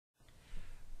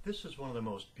This is one of the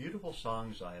most beautiful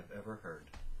songs I have ever heard,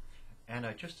 and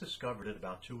I just discovered it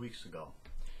about 2 weeks ago.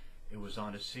 It was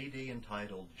on a CD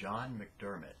entitled John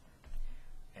McDermott,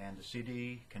 and the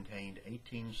CD contained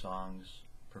 18 songs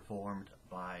performed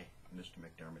by Mr.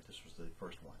 McDermott. This was the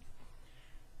first one.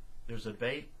 There's a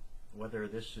debate whether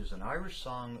this is an Irish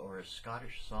song or a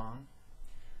Scottish song.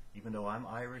 Even though I'm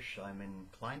Irish, I'm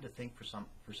inclined to think for some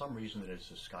reason that it's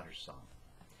a Scottish song.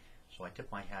 So I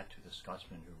tip my hat to the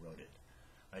Scotsman who wrote it.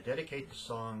 I dedicate the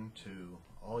song to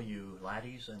all you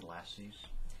laddies and lassies,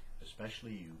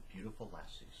 especially you beautiful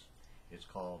lassies. It's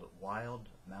called Wild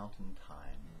Mountain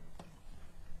Thyme.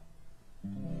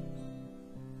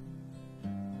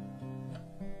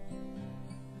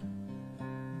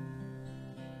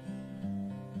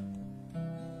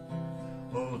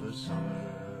 Oh, the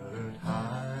summertime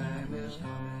is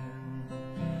coming,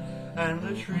 and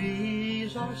the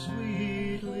trees are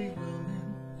sweetly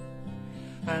blooming,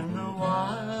 and the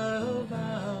wild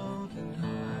mountain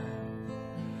thyme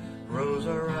grows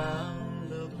around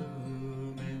the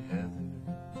blooming heather.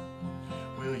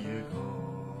 Will you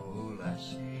go,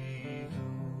 lassie,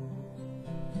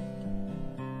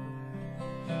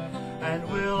 go? And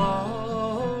we'll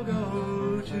all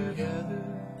go together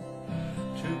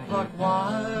to pluck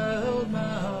wild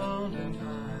mountain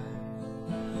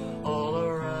thyme all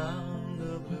around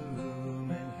the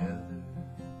blooming heather.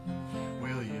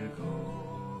 Will you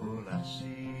go,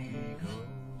 lassie, go?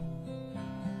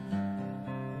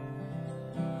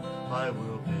 I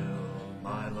will build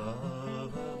my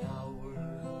love a bower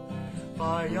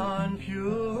by yon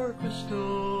pure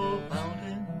crystal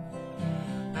fountain,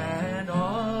 and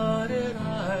on it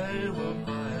I will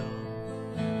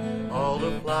pile all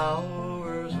the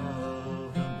flowers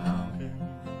of the mountain.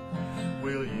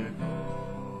 Will you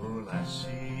go,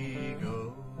 lassie,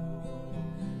 go?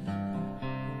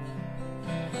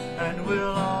 And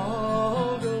we'll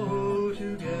all go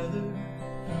together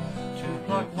to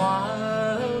pluck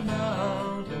wild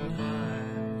mountain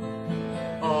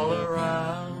thyme all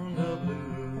around the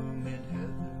blooming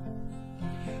heather.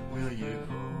 Will you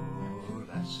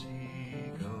go,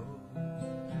 lassie, go?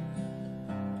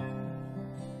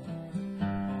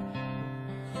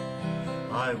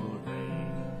 I will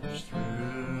range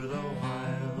through the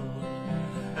wild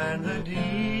and the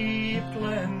deep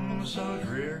glen so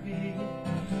dreary,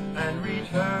 and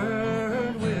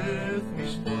return with me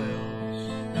spoils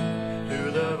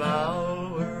to the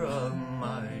bower of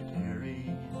my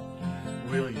dearie.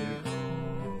 Will you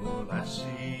go,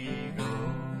 lassie, go?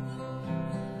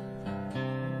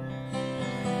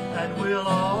 And we'll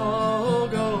all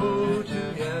go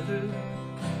together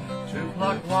to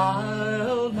pluck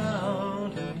wild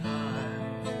mountain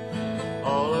thyme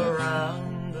all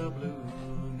around the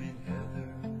blooming heather.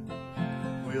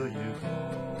 Will you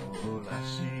go,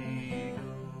 lassie, go?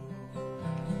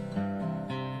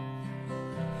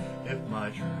 If my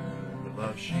true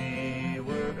love she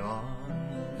were gone,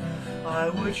 I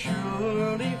would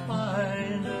surely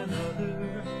find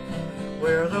another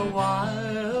where the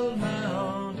wild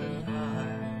mountain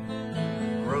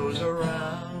thyme grows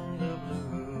around the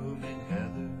blooming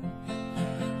heather.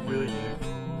 Will you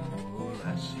go,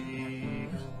 lassie,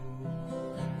 go?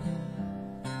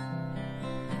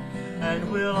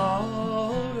 And we'll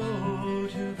all go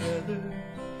together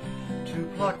to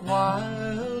pluck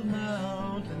wild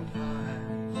mountain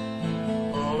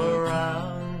thyme all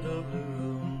around the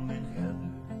blooming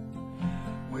heather.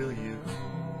 Will you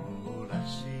go,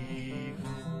 lassie, go?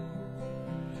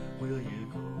 Will you